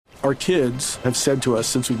Our kids have said to us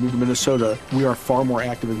since we moved to Minnesota, we are far more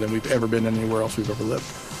active than we've ever been anywhere else we've ever lived.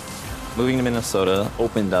 Moving to Minnesota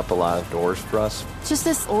opened up a lot of doors for us. Just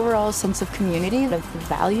this overall sense of community, of the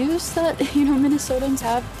values that, Minnesotans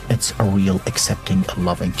have. It's a real accepting,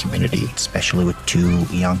 loving community, especially with 2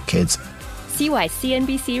 young kids. See why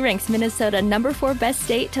CNBC ranks Minnesota number 4 best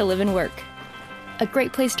state to live and work. A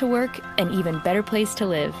great place to work, an even better place to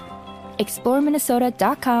live.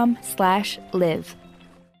 ExploreMinnesota.com/live.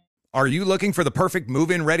 Are you looking for the perfect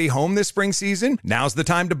move-in ready home this spring season? Now's the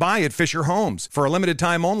time to buy at Fisher Homes. For a limited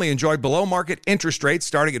time only, enjoy below-market interest rates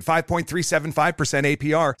starting at 5.375%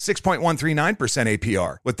 APR, 6.139%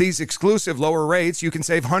 APR. With these exclusive lower rates, you can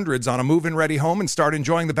save hundreds on a move-in ready home and start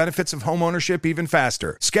enjoying the benefits of home ownership even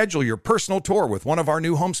faster. Schedule your personal tour with one of our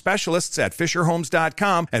new home specialists at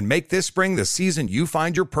FisherHomes.com and make this spring the season you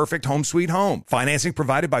find your perfect home sweet home. Financing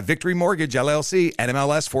provided by Victory Mortgage, LLC,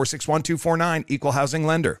 NMLS 461249, Equal Housing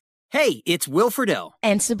Lender. Hey, it's Will Friedle.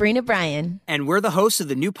 And Sabrina Bryan. And we're the hosts of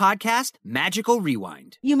the new podcast, Magical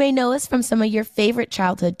Rewind. You may know us from some of your favorite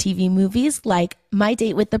childhood TV movies like My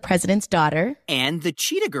Date with the President's Daughter. And the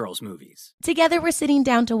Cheetah Girls movies. Together, we're sitting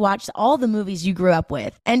down to watch all the movies you grew up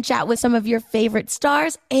with and chat with some of your favorite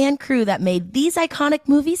stars and crew that made these iconic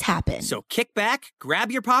movies happen. So kick back,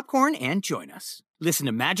 grab your popcorn, and join us. Listen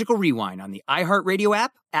to Magical Rewind on the iHeartRadio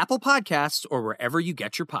app, Apple Podcasts, or wherever you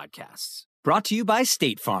get your podcasts. Brought to you by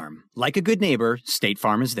State Farm. Like a good neighbor, State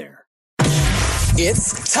Farm is there.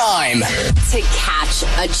 It's time to catch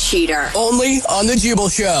a cheater. Only on The Jubal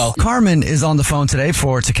Show. Carmen is on the phone today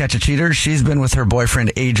To Catch a Cheater. She's been with her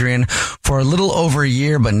boyfriend, Adrian, for a little over a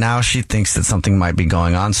year, but now she thinks that something might be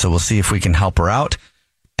going on. So we'll see if we can help her out.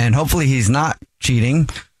 And hopefully he's not cheating.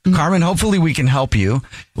 Mm-hmm. Carmen, hopefully we can help you.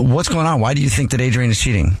 What's going on? Why do you think that Adrian is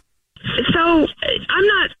cheating? So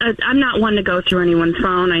I'm not one to go through anyone's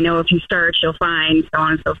phone. I know if you search, you'll find so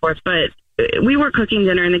on and so forth. But we were cooking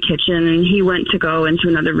dinner in the kitchen, and he went to go into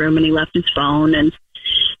another room, and he left his phone. And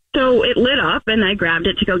so it lit up, and I grabbed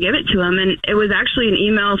it to go give it to him. And it was actually an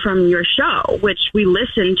email from your show, which we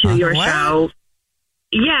listened to your show.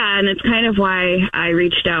 Yeah, and it's kind of why I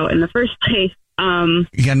reached out in the first place. You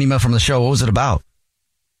got an email from the show. What was it about?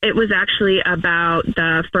 It was actually about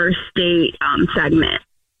the first date segment.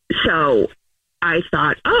 So I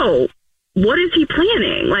thought, oh, what is he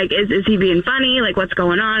planning? Like, is he being funny? Like, what's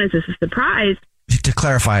going on? Is this a surprise? To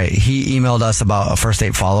clarify, he emailed us about a first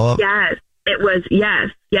date follow-up? Yes, it was. Yes.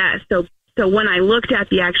 So when I looked at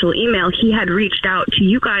the actual email, he had reached out to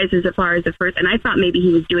you guys as far as the first, and I thought maybe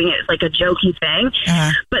he was doing it as like a jokey thing.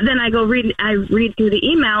 Uh-huh. But then I read through the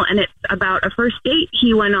email, and it's about a first date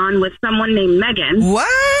he went on with someone named Megan. What?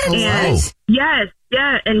 And yes,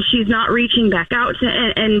 and she's not reaching back out to,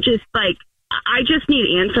 and just like, I just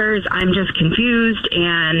need answers. I'm just confused,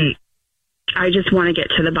 and I just want to get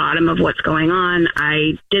to the bottom of what's going on.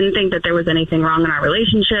 I didn't think that there was anything wrong in our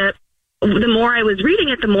relationship. The more I was reading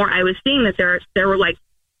it, the more I was seeing that there were like,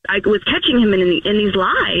 I was catching him in these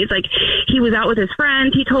lies. Like, he was out with his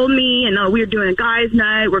friends. He told me, and we were doing a guys'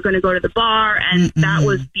 night. We're going to go to the bar, and that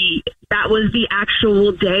was the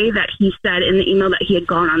actual day that he said in the email that he had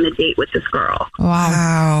gone on the date with this girl.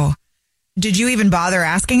 Wow. Did you even bother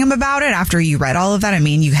asking him about it after you read all of that? I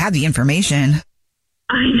mean, you had the information.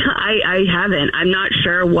 I haven't. I'm not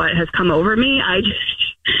sure what has come over me.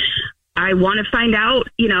 I want to find out,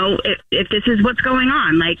 if this is what's going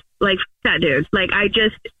on. Like that dude. Like,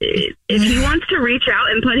 if he wants to reach out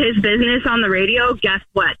and put his business on the radio, guess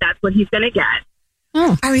what? That's what he's going to get.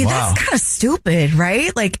 Oh, I mean, that's kind of stupid,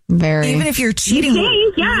 right? Like, even if you're cheating,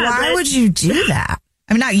 why would you do that?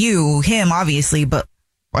 I mean, not you, him, obviously, but.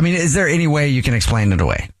 I mean, is there any way you can explain it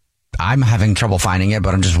away? I'm having trouble finding it,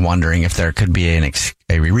 but I'm just wondering if there could be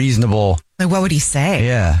a reasonable. Like, what would he say?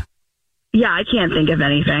 Yeah. Yeah, I can't think of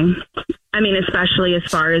anything. I mean, especially as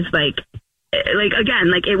far as like again,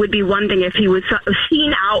 like, it would be one thing if he was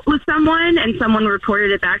seen out with someone and someone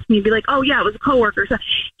reported it back to me and be like, oh yeah, it was a coworker. So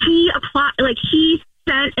he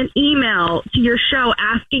sent an email to your show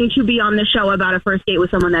asking to be on the show about a first date with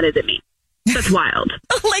someone that isn't me. That's wild.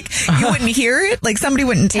 Like, you wouldn't hear it? Like, somebody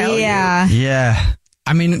wouldn't tell you? Yeah.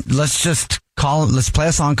 I mean, let's just call him. Let's play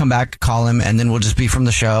a song, come back, call him, and then we'll just be from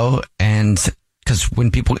the show. And because when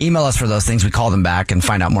people email us for those things, we call them back and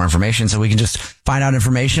find out more information. So we can just find out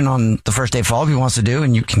information on the first date follow-up he wants to do,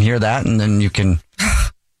 and you can hear that, and then you can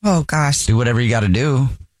oh gosh, do whatever you got to do.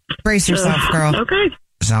 Brace yourself, girl. Okay.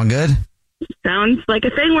 Sound good? Sounds like a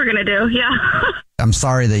thing we're going to do. Yeah. I'm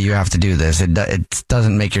sorry that you have to do this. It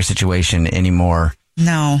doesn't make your situation any more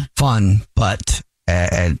fun, but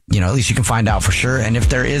at least you can find out for sure. And if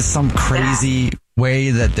there is some crazy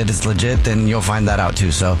way that is legit, then you'll find that out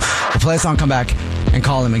too. So we'll play a song, come back, and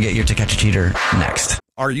call him and get your To Catch a Cheater next.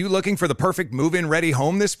 Are you looking for the perfect move-in ready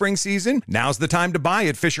home this spring season? Now's the time to buy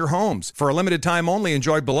at Fisher Homes. For a limited time only,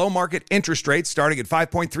 enjoy below-market interest rates starting at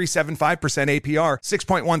 5.375% APR,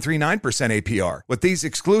 6.139% APR. With these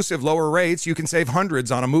exclusive lower rates, you can save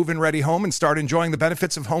hundreds on a move-in ready home and start enjoying the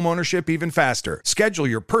benefits of home ownership even faster. Schedule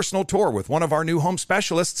your personal tour with one of our new home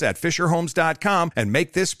specialists at FisherHomes.com and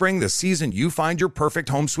make this spring the season you find your perfect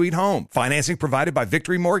home sweet home. Financing provided by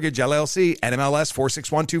Victory Mortgage, LLC, NMLS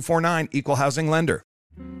 461249, Equal Housing Lender.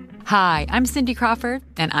 Hi, I'm Cindy Crawford,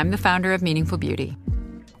 and I'm the founder of Meaningful Beauty.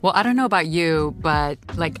 Well, I don't know about you, but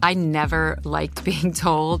I never liked being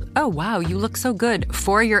told, oh, wow, you look so good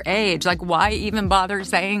for your age. Why even bother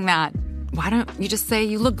saying that? Why don't you just say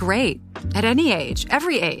you look great at any age,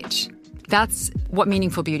 every age? That's what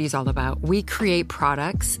Meaningful Beauty is all about. We create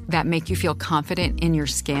products that make you feel confident in your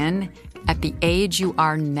skin at the age you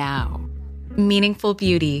are now. Meaningful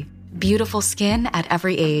Beauty. Beautiful skin at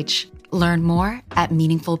every age. Learn more at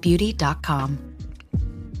meaningfulbeauty.com.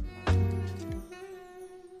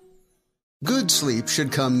 Good sleep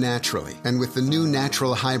should come naturally, and with the new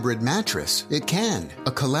Natural Hybrid mattress, it can.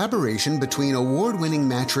 A collaboration between award-winning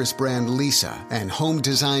mattress brand Leesa and home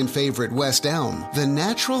design favorite West Elm, the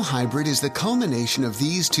Natural Hybrid is the culmination of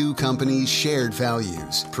these two companies' shared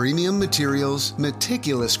values: premium materials,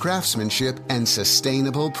 meticulous craftsmanship, and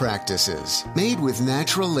sustainable practices. Made with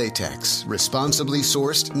natural latex, responsibly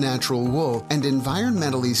sourced natural wool, and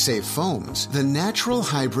environmentally safe foams, the Natural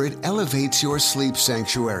Hybrid elevates your sleep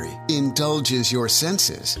sanctuary, indulges your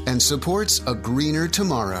senses, and supports a greener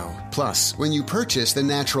tomorrow. Plus, when you purchase the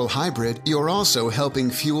Natural Hybrid, you're also helping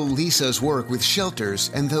fuel Leesa's work with shelters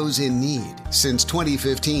and those in need. Since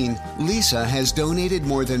 2015, Leesa has donated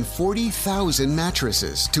more than 40,000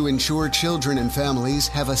 mattresses to ensure children and families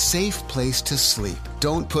have a safe place to sleep.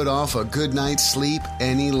 Don't put off a good night's sleep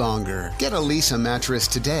any longer. Get a Leesa mattress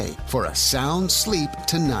today for a sound sleep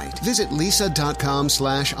tonight. Visit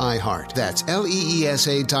leesa.com/iHeart. That's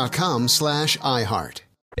leesa.com/iHeart.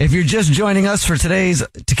 If you're just joining us for today's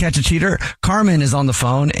To Catch a Cheater, Carmen is on the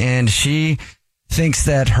phone, and she thinks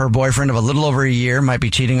that her boyfriend of a little over a year might be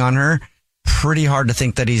cheating on her. Pretty hard to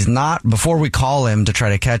think that he's not. Before we call him to try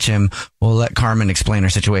to catch him, we'll let Carmen explain her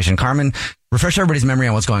situation. Carmen, refresh everybody's memory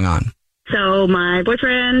on what's going on. So my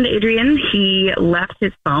boyfriend, Adrian, he left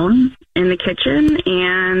his phone in the kitchen,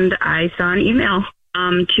 and I saw an email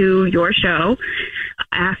to your show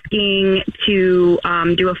asking to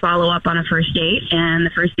do a follow-up on a first date, and the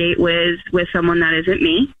first date was with someone that isn't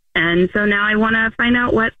me. And so now I want to find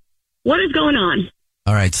out what is going on.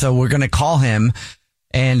 All right, so we're going to call him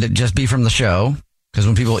and just be from the show, because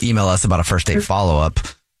when people email us about a first date follow-up,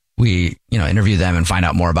 we interview them and find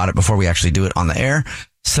out more about it before we actually do it on the air.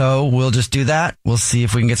 So we'll just do that. We'll see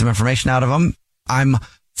if we can get some information out of him. I'm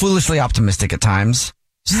foolishly optimistic at times,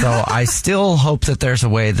 so I still hope that there's a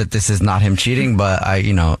way that this is not him cheating, but I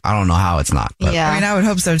don't know how it's not. But. Yeah, I would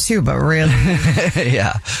hope so too, but really.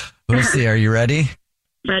 Yeah. We'll see. Are you ready?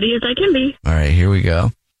 Ready as I can be. All right, here we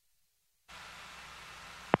go.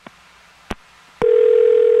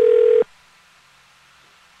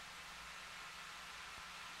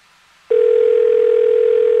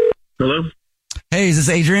 Hello? Hey, is this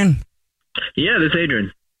Adrian? Yeah, this is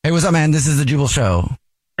Adrian. Hey, what's up, man? This is the Jubal Show.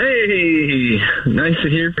 Hey, nice to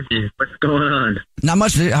hear from you. What's going on? Not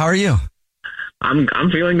much. How are you? I'm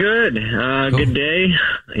feeling good. Cool. Good day.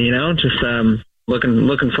 Just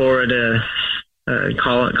looking forward to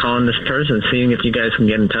calling this person, seeing if you guys can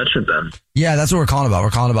get in touch with them. Yeah, that's what we're calling about. We're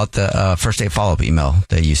calling about the first date follow-up email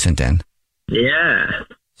that you sent in. Yeah.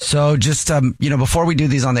 So just, before we do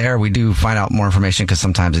these on the air, we do find out more information because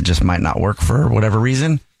sometimes it just might not work for whatever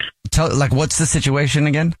reason. What's the situation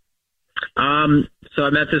again? So I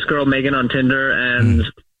met this girl, Megan, on Tinder,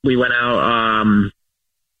 and we went out.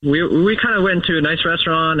 We kind of went to a nice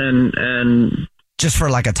restaurant and just for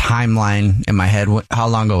like a timeline in my head, how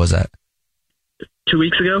long ago was that? 2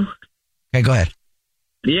 weeks ago. Okay, go ahead.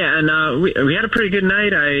 Yeah, and we had a pretty good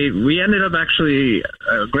night. We ended up actually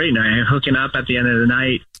a great night, hooking up at the end of the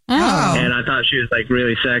night. Oh. And I thought she was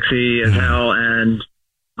really sexy as hell, and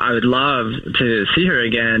I would love to see her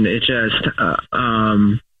again. It just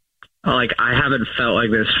I haven't felt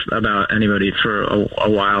like this about anybody for a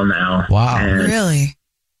while now. Wow, and, really?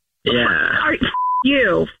 Yeah.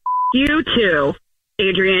 You too,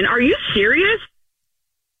 Adrian. Are you serious?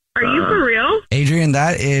 Are you for real? Adrian,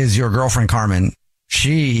 that is your girlfriend, Carmen.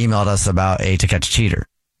 She emailed us about a To Catch a Cheater.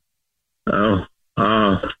 Oh.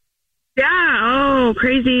 Yeah. Oh,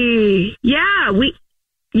 crazy. Yeah.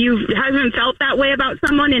 You haven't felt that way about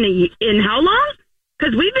someone in how long?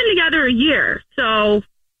 Because we've been together a year, so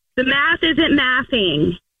the math isn't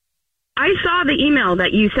mathing. I saw the email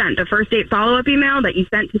that you sent, the first date follow-up email that you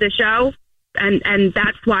sent to the show, and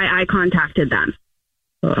that's why I contacted them.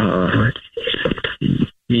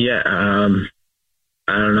 Yeah,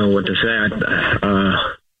 I don't know what to say.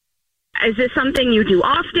 Is this something you do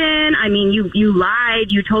often? I mean, you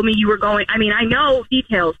lied. You told me you were going. I mean, I know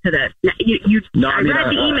details to this. I read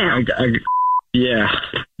the email. Yeah.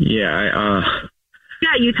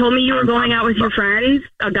 Yeah, you told me you were going out with your friends,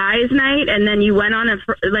 a guy's night, and then you went on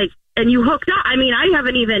and you hooked up. I mean, I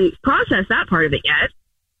haven't even processed that part of it yet.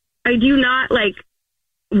 I do not,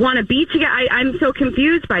 want to be together. I'm so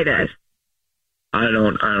confused by this. I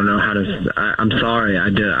don't know how to. I'm sorry. I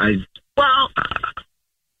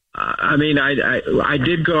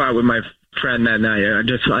did go out with my friend that night.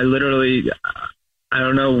 I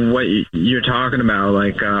don't know what you're talking about.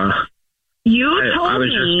 You told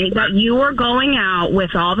me that you were going out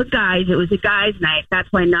with all the guys. It was a guys' night.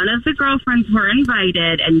 That's why none of the girlfriends were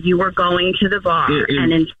invited, and you were going to the bar.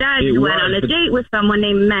 And instead, you went on a date with someone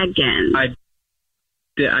named Megan.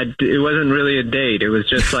 It wasn't really a date. It was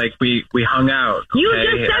just we hung out. Okay? You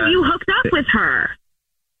just said you hooked up with her.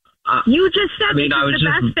 You just said this is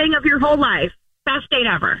the best thing of your whole life. Best date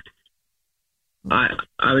ever. I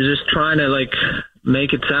was just trying to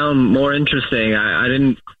make it sound more interesting. I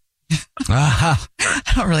didn't. I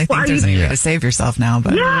don't really think there's any way to save yourself now,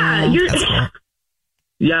 but yeah, that's cool.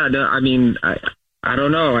 Yeah, no, I mean, I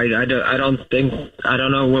don't know. I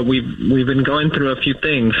don't know what we've been going through a few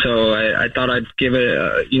things, so I thought I'd give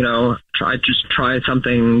it, try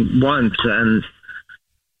something once, and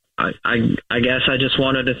I guess I just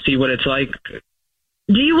wanted to see what it's like.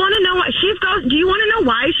 Do you want to know what do you want to know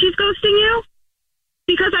why she's ghosting you?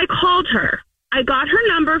 Because I called her. I got her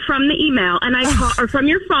number from the email and or from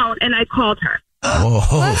your phone, and I called her. Oh,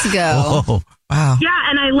 let's go. Oh, wow. Yeah,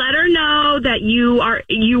 and I let her know that you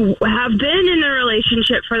have been in a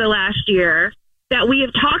relationship for the last year, that we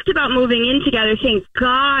have talked about moving in together. Thank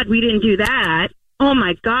God we didn't do that. Oh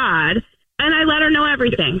my God. And I let her know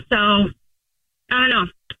everything. So I don't know.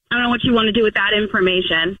 I don't know what you want to do with that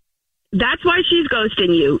information. That's why she's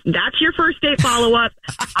ghosting you. That's your first date follow-up.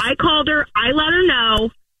 I called her. I let her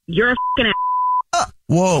know. You're a fucking ass.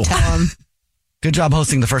 Whoa. Good job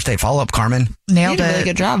hosting the first date follow-up, Carmen. Nailed it. Really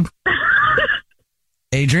good job.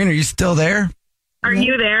 Adrian, are you still there? Are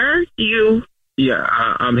you there? Yeah,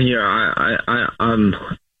 I'm here. I'm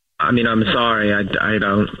sorry. I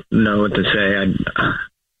don't know what to say.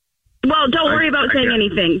 Well, don't worry about saying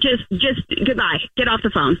anything. Just goodbye. Get off the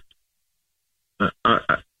phone.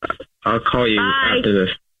 I'll call you after this.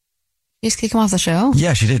 You just kick him off the show?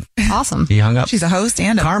 Yeah, she did. Awesome. He hung up. She's a host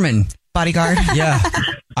and a Carmen. bodyguard. Yeah.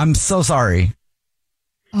 I'm so sorry.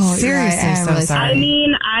 Oh, seriously, I'm so really sorry. I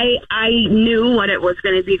mean, I knew what it was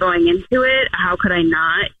going to be going into it. How could I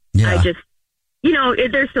not? Yeah. I just,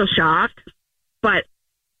 they're still shocked, but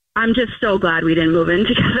I'm just so glad we didn't move in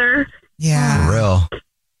together. Yeah. For real.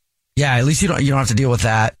 Yeah, at least you don't have to deal with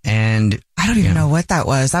that. And I don't even know what that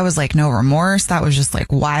was. That was no remorse. That was just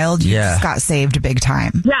wild. You just got saved big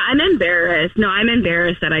time. Yeah, I'm embarrassed. No, I'm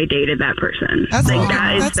embarrassed that I dated that person. That's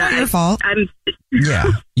not your fault. Yeah.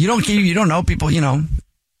 You don't know people,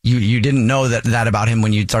 you didn't know that about him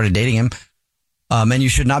when you started dating him. And you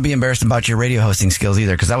should not be embarrassed about your radio hosting skills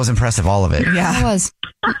either, because that was impressive, all of it. Yeah. It was.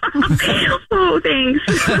 Oh, thanks.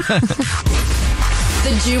 The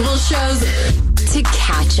Jubal Show's To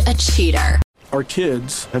Catch a Cheater. Our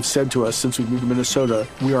kids have said to us since we moved to Minnesota,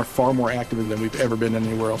 we are far more active than we've ever been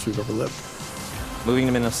anywhere else we've ever lived. Moving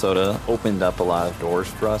to Minnesota opened up a lot of doors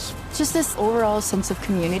for us. Just this overall sense of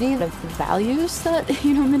community, of the values that,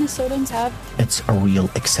 Minnesotans have. It's a real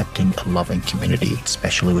accepting, loving community,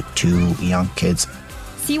 especially with 2 young kids.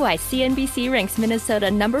 See why CNBC ranks Minnesota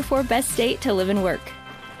number 4 best state to live and work.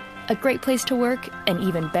 A great place to work, an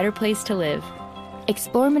even better place to live.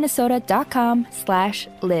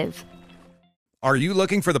 ExploreMinnesota.com/live. Are you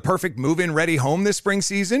looking for the perfect move-in ready home this spring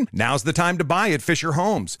season? Now's the time to buy at Fisher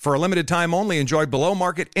Homes. For a limited time only, enjoy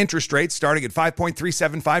below-market interest rates starting at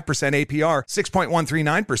 5.375% APR,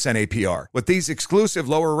 6.139% APR. With these exclusive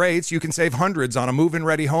lower rates, you can save hundreds on a move-in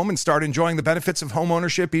ready home and start enjoying the benefits of home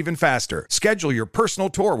ownership even faster. Schedule your personal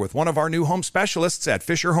tour with one of our new home specialists at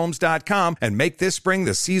FisherHomes.com and make this spring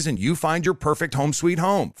the season you find your perfect home sweet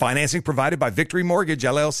home. Financing provided by Victory Mortgage,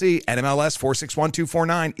 LLC, NMLS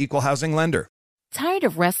 461249, Equal Housing Lender. Tired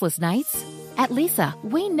of restless nights? At Lisa,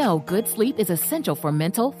 we know good sleep is essential for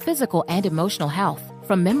mental, physical, and emotional health.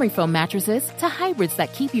 From memory foam mattresses to hybrids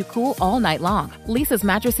that keep you cool all night long, Lisa's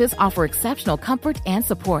mattresses offer exceptional comfort and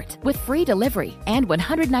support with free delivery and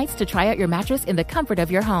 100 nights to try out your mattress in the comfort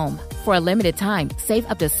of your home. For a limited time, save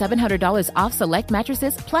up to $700 off select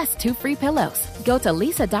mattresses plus 2 free pillows. Go to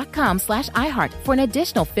lisa.com/iHeart for an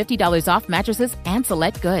additional $50 off mattresses and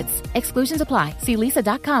select goods. Exclusions apply. See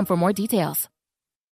lisa.com for more details.